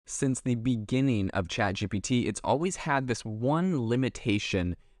since the beginning of ChatGPT, it's always had this one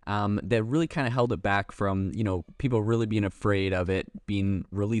limitation that really kind of held it back from, people really being afraid of it being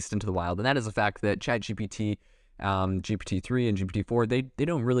released into the wild. And that is the fact that ChatGPT, GPT-3 and GPT-4, they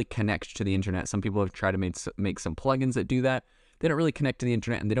don't really connect to the internet. Some people have tried to make some plugins that do that. They don't really connect to the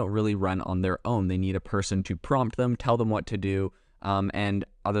internet, and they don't really run on their own. They need a person to prompt them, tell them what to do. And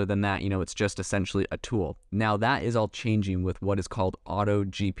other than that, it's just essentially a tool. Now that is all changing with what is called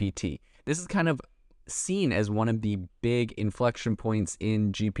AutoGPT. This is kind of seen as one of the big inflection points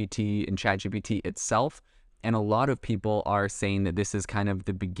in ChatGPT itself. And a lot of people are saying that this is kind of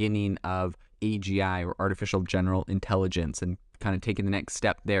the beginning of AGI, or artificial general intelligence, and kind of taking the next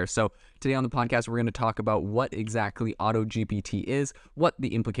step there. So today on the podcast, we're going to talk about what exactly AutoGPT is, what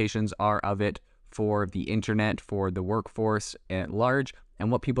the implications are of it for the internet, for the workforce at large,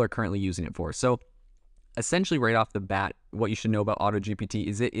 and what people are currently using it for. So essentially right off the bat, what you should know about AutoGPT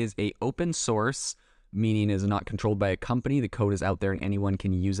is it is a open source, meaning is not controlled by a company. The code is out there and anyone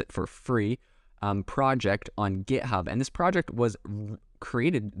can use it for free, project on GitHub. And this project was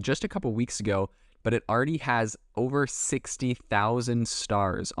created just a couple weeks ago, but it already has over 60,000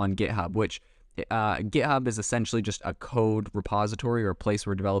 stars on GitHub, which GitHub is essentially just a code repository, or a place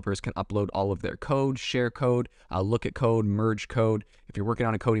where developers can upload all of their code, share code, look at code, merge code. If you're working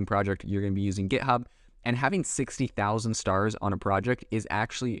on a coding project, you're going to be using GitHub. And having 60,000 stars on a project is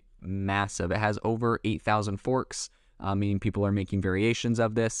actually massive. It has over 8,000 forks, meaning people are making variations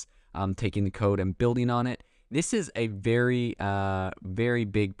of this, taking the code and building on it. This is a very, very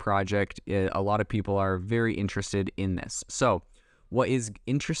big project. A lot of people are very interested in this. So what is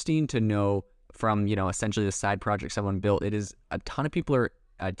interesting to know from, essentially the side project someone built, it is a ton of people are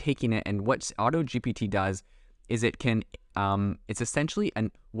taking it. And what AutoGPT does is it can, it's essentially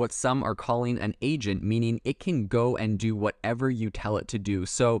what some are calling an agent, meaning it can go and do whatever you tell it to do.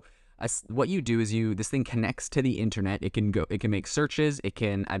 So what you do is this thing connects to the internet. It can make searches.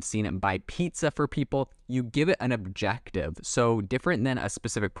 I've seen it buy pizza for people. You give it an objective. So different than a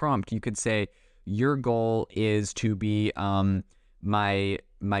specific prompt, you could say your goal is to be,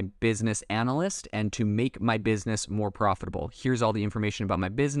 my business analyst and to make my business more profitable. Here's all the information about my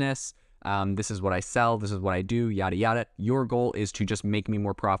business. This is what I sell. This is what I do, yada, yada. Your goal is to just make me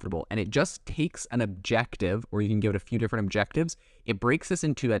more profitable. And it just takes an objective, or you can give it a few different objectives. It breaks this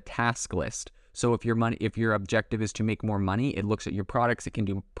into a task list. So if your objective is to make more money, it looks at your products. It can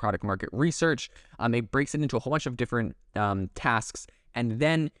do product market research. It breaks it into a whole bunch of different tasks. And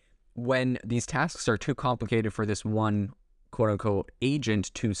then when these tasks are too complicated for this one quote unquote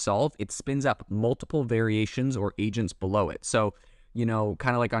agent to solve, it spins up multiple variations or agents below it. So, kind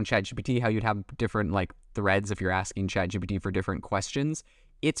of like on ChatGPT, how you'd have different like threads if you're asking ChatGPT for different questions.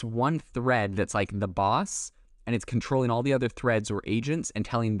 It's one thread that's like the boss, and it's controlling all the other threads or agents and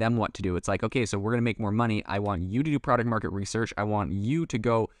telling them what to do. It's like, okay, so we're going to make more money. I want you to do product market research. I want you to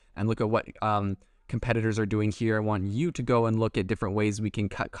go and look at what competitors are doing here. I want you to go and look at different ways we can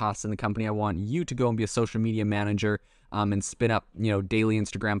cut costs in the company. I want you to go and be a social media manager and spin up, daily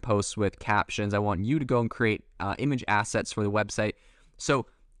Instagram posts with captions. I want you to go and create image assets for the website. So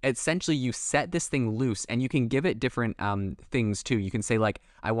essentially you set this thing loose, and you can give it different things too. You can say like,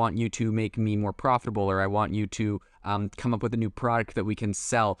 I want you to make me more profitable, or I want you to come up with a new product that we can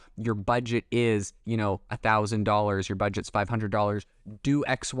sell. Your budget is, $1,000. Your budget's $500. Do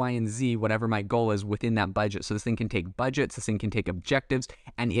X, Y, and Z, whatever my goal is within that budget. So this thing can take budgets, this thing can take objectives,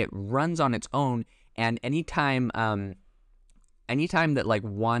 and it runs on its own. And anytime that like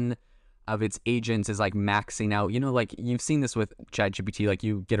one of its agents is like maxing out, like you've seen this with ChatGPT, like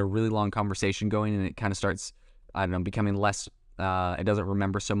you get a really long conversation going and it kind of starts, becoming less, it doesn't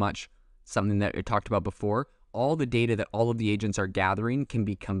remember so much something that it talked about before. All the data that all of the agents are gathering can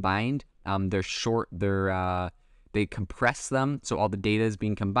be combined. They compress them. So all the data is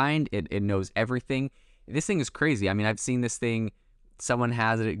being combined. It knows everything. This thing is crazy. I mean, I've seen this thing. Someone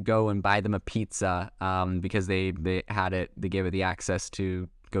has it go and buy them a pizza because they gave it the access to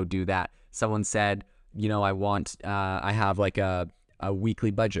go do that. Someone said, I have like a weekly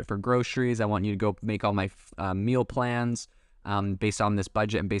budget for groceries. I want you to go make all my meal plans based on this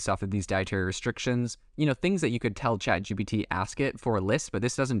budget and based off of these dietary restrictions. Things that you could tell ChatGPT, ask it for a list, but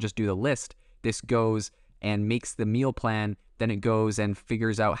this doesn't just do the list. This goes and makes the meal plan. Then it goes and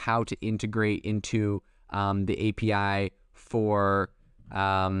figures out how to integrate into the API for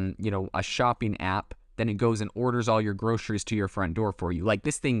a shopping app. Then it goes and orders all your groceries to your front door for you. Like,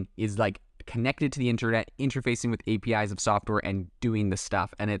 this thing is like connected to the internet, interfacing with APIs of software and doing the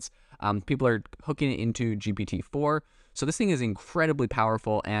stuff. And it's people are hooking it into GPT-4. So this thing is incredibly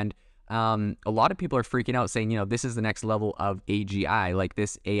powerful. And a lot of people are freaking out saying, this is the next level of AGI. Like,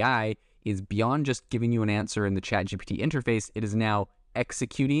 this AI is beyond just giving you an answer in the ChatGPT interface. It is now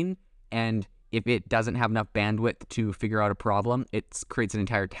executing, and if it doesn't have enough bandwidth to figure out a problem, it creates an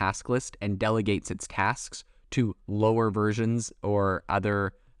entire task list and delegates its tasks to lower versions or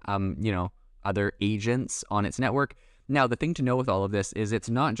other, other agents on its network. Now, the thing to know with all of this is it's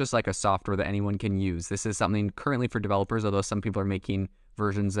not just like a software that anyone can use. This is something currently for developers, although some people are making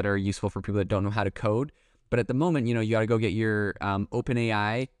versions that are useful for people that don't know how to code. But at the moment, you got to go get your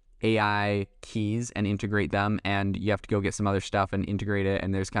OpenAI AI keys and integrate them, and you have to go get some other stuff and integrate it.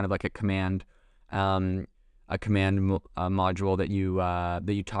 And there's kind of like a command module that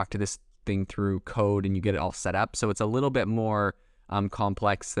you talk to this thing through code, and you get it all set up. So it's a little bit more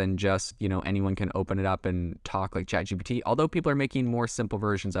complex than just, anyone can open it up and talk like ChatGPT, although people are making more simple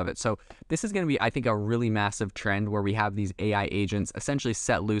versions of it. So this is going to be, I think, a really massive trend where we have these AI agents essentially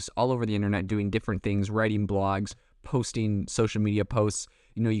set loose all over the internet doing different things, writing blogs, posting social media posts.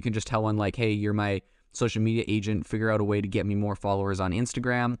 You can just tell one like, hey, you're my social media agent, figure out a way to get me more followers on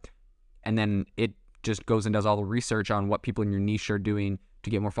Instagram. And then it just goes and does all the research on what people in your niche are doing to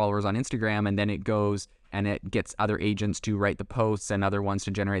get more followers on Instagram. And then it goes and it gets other agents to write the posts, and other ones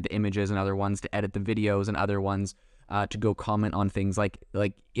to generate the images, and other ones to edit the videos, and other ones to go comment on things. Like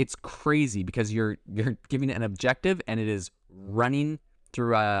it's crazy because you're giving it an objective, and it is running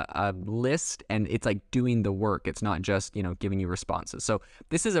through a list, and it's like doing the work. It's not just, giving you responses. So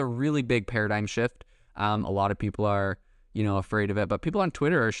this is a really big paradigm shift. A lot of people are, afraid of it, but people on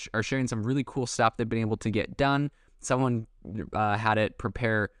Twitter are sharing some really cool stuff they've been able to get done. Someone had it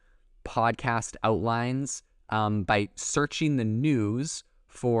prepare podcast outlines by searching the news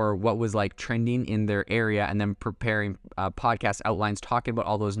for what was like trending in their area, and then preparing podcast outlines talking about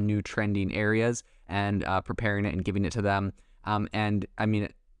all those new trending areas, and preparing it and giving it to them. And I mean,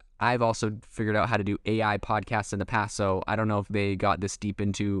 I've also figured out how to do AI podcasts in the past, so I don't know if they got this deep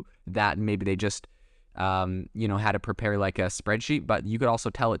into that, and maybe they just how to prepare like a spreadsheet. But you could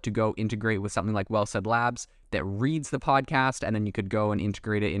also tell it to go integrate with something like Well Said Labs that reads the podcast, and then you could go and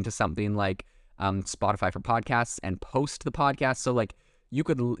integrate it into something like Spotify for podcasts and post the podcast. So like you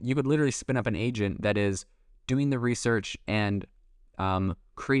could literally spin up an agent that is doing the research and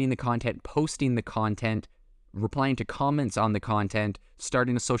creating the content, posting the content, replying to comments on the content,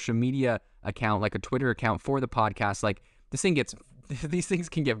 starting a social media account like a Twitter account for the podcast. Like these things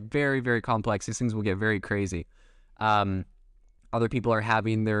can get very, very complex. These things will get very crazy. Other people are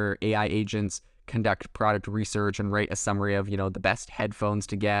having their AI agents conduct product research and write a summary of, the best headphones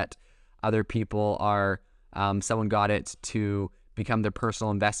to get. Other people are, someone got it to become their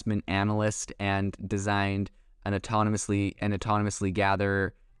personal investment analyst and designed an autonomously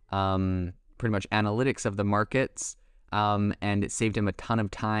gather pretty much analytics of the markets. And it saved him a ton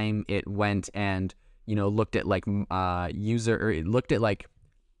of time. It went and, looked at like it looked at like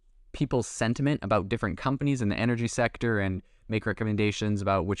people's sentiment about different companies in the energy sector and make recommendations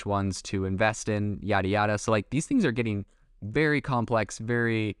about which ones to invest in, yada, yada. So like these things are getting very complex,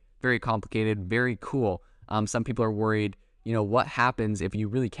 very, very complicated, very cool. Some people are worried, what happens if you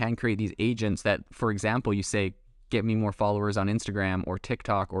really can create these agents that, for example, you say, get me more followers on Instagram or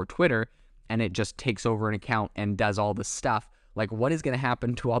TikTok or Twitter, and it just takes over an account and does all the stuff. Like, what is going to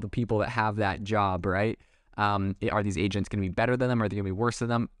happen to all the people that have that job, right? Are these agents going to be better than them? Are they going to be worse than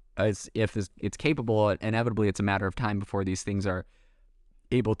them? If it's capable, inevitably it's a matter of time before these things are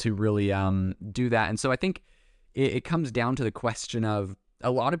able to really do that. And so I think it comes down to the question of,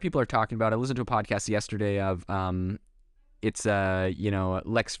 a lot of people are talking about, I listened to a podcast yesterday of it's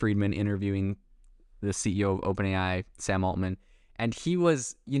Lex Friedman interviewing the CEO of OpenAI, Sam Altman, and he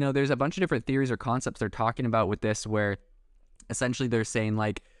was, there's a bunch of different theories or concepts they're talking about with this, where essentially they're saying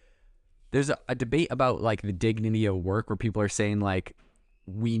like there's a debate about like the dignity of work, where people are saying like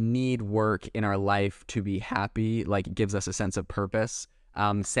we need work in our life to be happy, like it gives us a sense of purpose.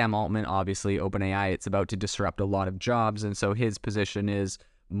 Sam Altman, obviously OpenAI, it's about to disrupt a lot of jobs, and so his position is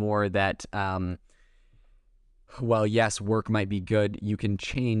more that well, yes, work might be good, you can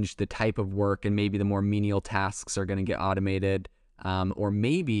change the type of work, and maybe the more menial tasks are going to get automated, or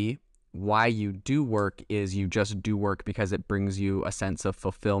maybe why you do work is you just do work because it brings you a sense of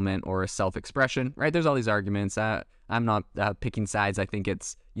fulfillment or a self-expression, right? There's all these arguments. I'm not picking sides. I think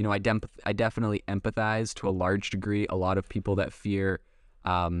it's, I definitely empathize to a large degree. A lot of people that fear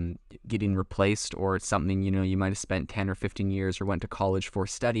getting replaced, or it's something, you might have spent 10 or 15 years or went to college for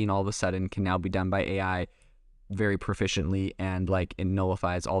studying, all of a sudden can now be done by AI very proficiently, and like it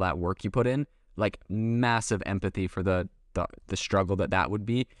nullifies all that work you put in. Like massive empathy for the struggle that would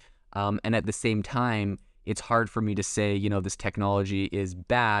be. And at the same time, it's hard for me to say, this technology is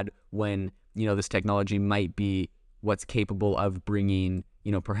bad when, this technology might be what's capable of bringing,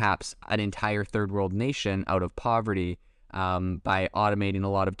 perhaps an entire third world nation out of poverty by automating a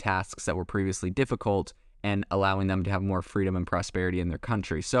lot of tasks that were previously difficult and allowing them to have more freedom and prosperity in their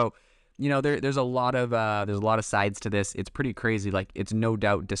country. So, there's a lot of sides to this. It's pretty crazy. Like, it's no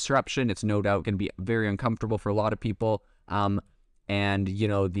doubt disruption. It's no doubt going to be very uncomfortable for a lot of people. And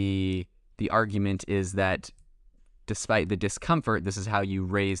the argument is that despite the discomfort, this is how you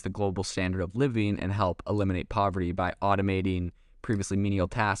raise the global standard of living and help eliminate poverty by automating previously menial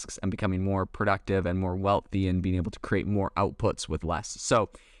tasks and becoming more productive and more wealthy and being able to create more outputs with less. So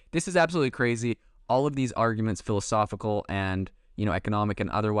this is absolutely crazy. All of these arguments, philosophical and economic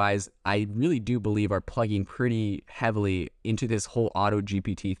and otherwise, I really do believe are plugging pretty heavily into this whole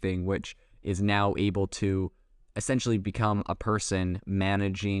AutoGPT thing, which is now able to essentially become a person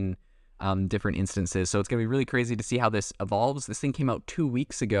managing different instances. So it's going to be really crazy to see how this evolves. This thing came out 2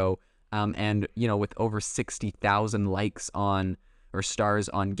 weeks ago, and with over 60,000 likes on or stars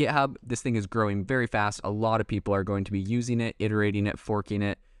on GitHub, this thing is growing very fast. A lot of people are going to be using it, iterating it, forking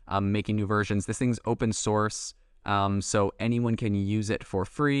it, making new versions. This thing's open source, so anyone can use it for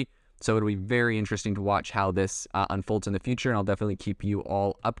free. So it'll be very interesting to watch how this unfolds in the future, and I'll definitely keep you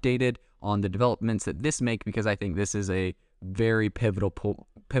all updated on the developments that this make, because I think this is a very pivotal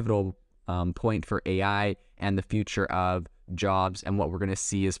point for AI and the future of jobs and what we're going to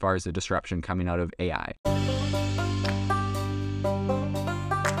see as far as the disruption coming out of AI.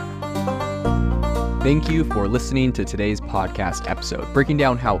 Thank you for listening to today's podcast episode, breaking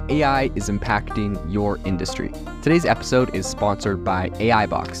down how AI is impacting your industry. Today's episode is sponsored by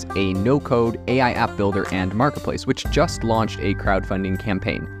AIbox, a no-code AI app builder and marketplace, which just launched a crowdfunding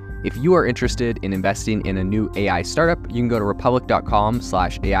campaign. If you are interested in investing in a new AI startup, you can go to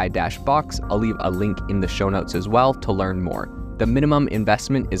republic.com/AI-box. I'll leave a link in the show notes as well to learn more. The minimum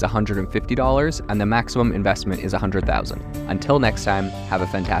investment is $150 and the maximum investment is $100,000. Until next time, have a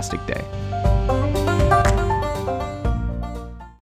fantastic day.